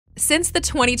Since the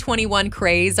 2021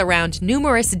 craze around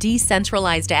numerous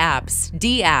decentralized apps,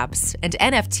 dApps, and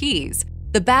NFTs,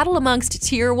 the battle amongst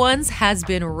Tier 1s has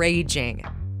been raging.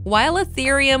 While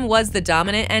Ethereum was the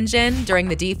dominant engine during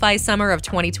the DeFi Summer of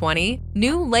 2020,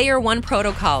 new Layer 1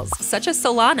 protocols such as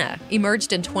Solana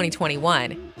emerged in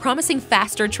 2021, promising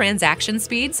faster transaction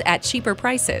speeds at cheaper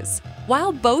prices.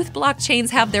 While both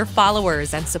blockchains have their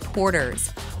followers and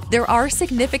supporters, there are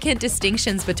significant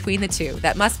distinctions between the two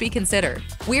that must be considered.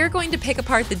 We are going to pick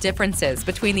apart the differences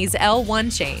between these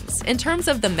L1 chains in terms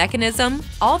of the mechanism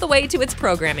all the way to its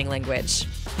programming language.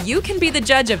 You can be the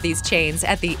judge of these chains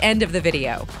at the end of the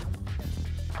video.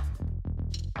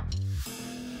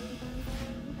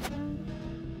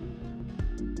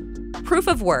 Proof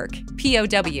of work,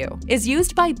 POW, is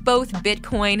used by both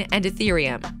Bitcoin and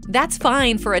Ethereum. That's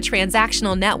fine for a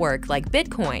transactional network like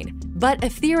Bitcoin, but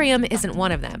Ethereum isn't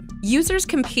one of them. Users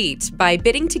compete by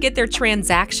bidding to get their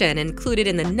transaction included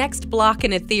in the next block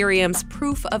in Ethereum's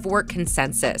proof of work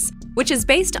consensus, which is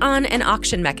based on an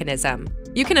auction mechanism.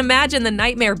 You can imagine the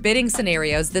nightmare bidding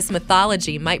scenarios this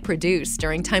mythology might produce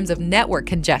during times of network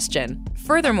congestion.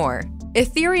 Furthermore,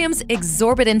 Ethereum's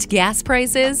exorbitant gas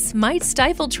prices might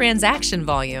stifle transaction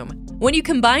volume. When you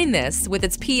combine this with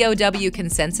its POW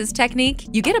consensus technique,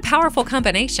 you get a powerful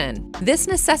combination. This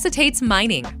necessitates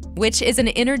mining, which is an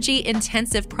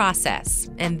energy-intensive process,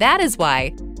 and that is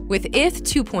why, with ETH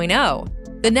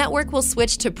 2.0, the network will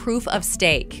switch to proof of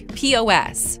stake,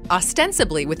 POS,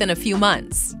 ostensibly within a few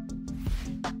months.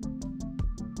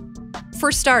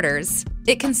 For starters,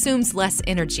 it consumes less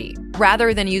energy.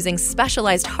 Rather than using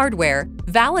specialized hardware,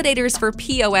 validators for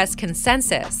POS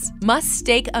consensus must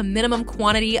stake a minimum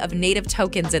quantity of native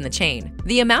tokens in the chain.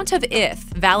 The amount of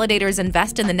ETH validators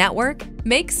invest in the network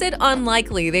makes it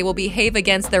unlikely they will behave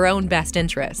against their own best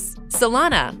interests.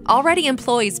 Solana already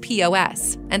employs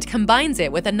POS and combines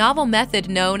it with a novel method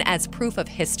known as proof of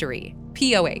history,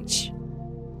 POH.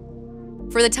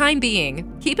 For the time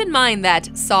being, keep in mind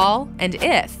that SOL and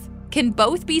ETH can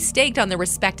both be staked on their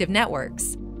respective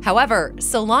networks. However,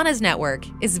 Solana's network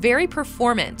is very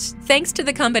performant thanks to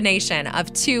the combination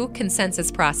of two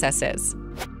consensus processes.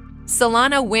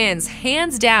 Solana wins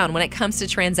hands down when it comes to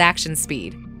transaction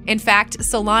speed. In fact,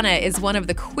 Solana is one of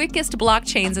the quickest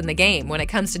blockchains in the game when it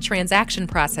comes to transaction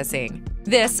processing.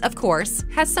 This, of course,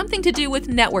 has something to do with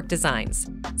network designs.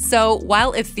 So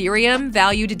while Ethereum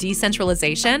valued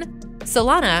decentralization,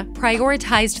 Solana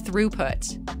prioritized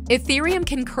throughput. Ethereum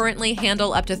can currently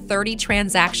handle up to 30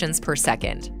 transactions per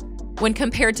second, when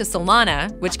compared to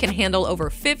Solana, which can handle over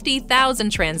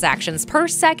 50,000 transactions per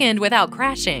second without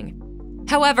crashing.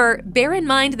 However, bear in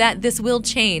mind that this will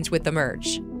change with the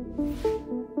merge.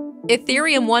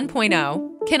 Ethereum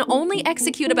 1.0 can only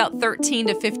execute about 13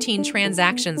 to 15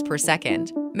 transactions per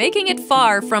second, making it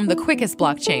far from the quickest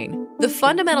blockchain. The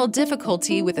fundamental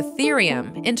difficulty with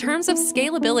Ethereum in terms of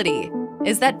scalability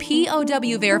is that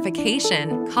POW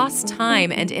verification costs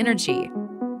time and energy.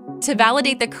 To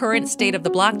validate the current state of the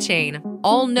blockchain,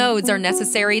 all nodes are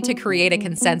necessary to create a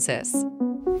consensus.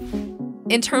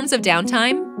 In terms of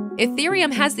downtime,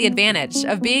 Ethereum has the advantage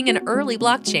of being an early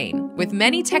blockchain with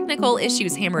many technical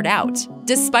issues hammered out.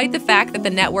 Despite the fact that the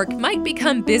network might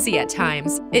become busy at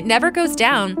times, it never goes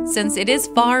down since it is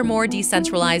far more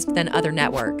decentralized than other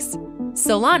networks.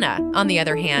 Solana, on the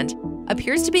other hand,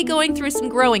 appears to be going through some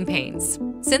growing pains.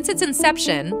 Since its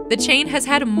inception, the chain has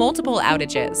had multiple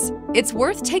outages. It's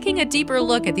worth taking a deeper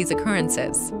look at these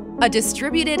occurrences. A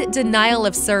distributed denial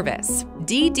of service,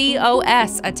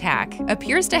 DDoS attack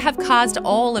appears to have caused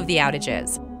all of the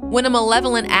outages. When a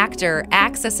malevolent actor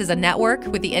accesses a network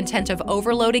with the intent of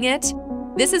overloading it,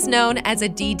 this is known as a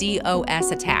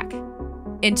DDoS attack.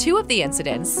 In two of the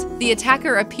incidents, the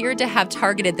attacker appeared to have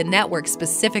targeted the network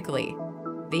specifically.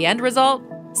 The end result?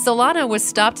 Solana was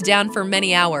stopped down for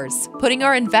many hours, putting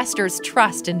our investors'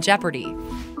 trust in jeopardy.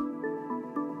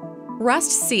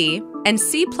 Rust C and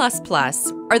C++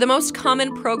 are the most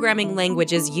common programming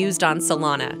languages used on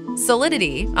Solana.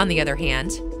 Solidity, on the other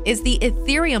hand, is the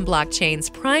Ethereum blockchain's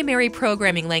primary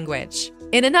programming language.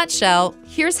 In a nutshell,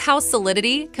 here's how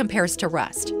Solidity compares to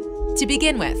Rust. To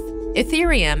begin with,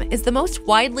 Ethereum is the most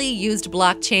widely used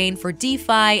blockchain for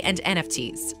DeFi and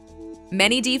NFTs.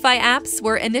 Many DeFi apps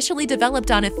were initially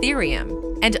developed on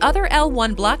Ethereum, and other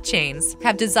L1 blockchains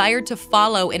have desired to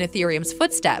follow in Ethereum's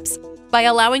footsteps by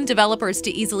allowing developers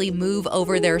to easily move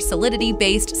over their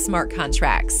Solidity-based smart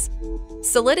contracts.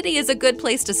 Solidity is a good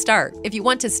place to start if you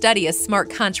want to study a smart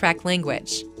contract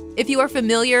language. If you are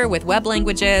familiar with web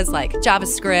languages like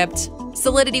JavaScript,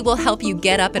 Solidity will help you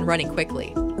get up and running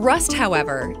quickly. Rust,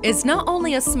 however, is not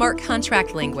only a smart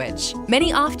contract language.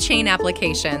 Many off-chain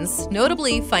applications,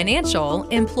 notably financial,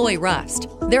 employ Rust.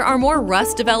 There are more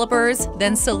Rust developers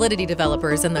than Solidity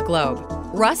developers in the globe.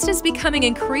 Rust is becoming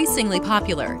increasingly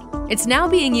popular. It's now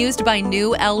being used by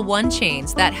new L1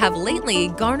 chains that have lately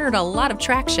garnered a lot of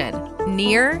traction.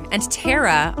 Near and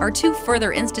Terra are two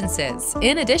further instances,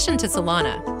 in addition to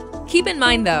Solana. Keep in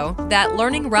mind, though, that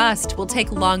learning Rust will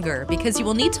take longer because you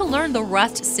will need to learn the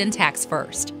Rust syntax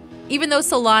first. Even though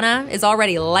Solana is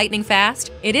already lightning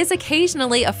fast, it is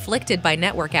occasionally afflicted by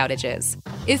network outages.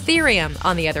 Ethereum,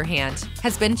 on the other hand,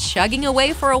 has been chugging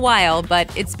away for a while, but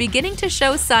it's beginning to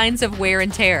show signs of wear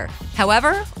and tear.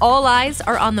 However, all eyes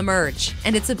are on the merge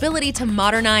and its ability to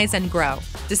modernize and grow.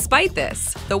 Despite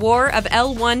this, the war of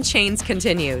L1 chains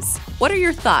continues. What are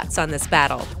your thoughts on this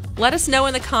battle? Let us know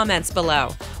in the comments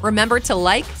below. Remember to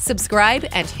like, subscribe,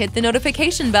 and hit the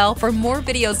notification bell for more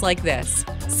videos like this.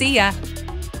 See ya!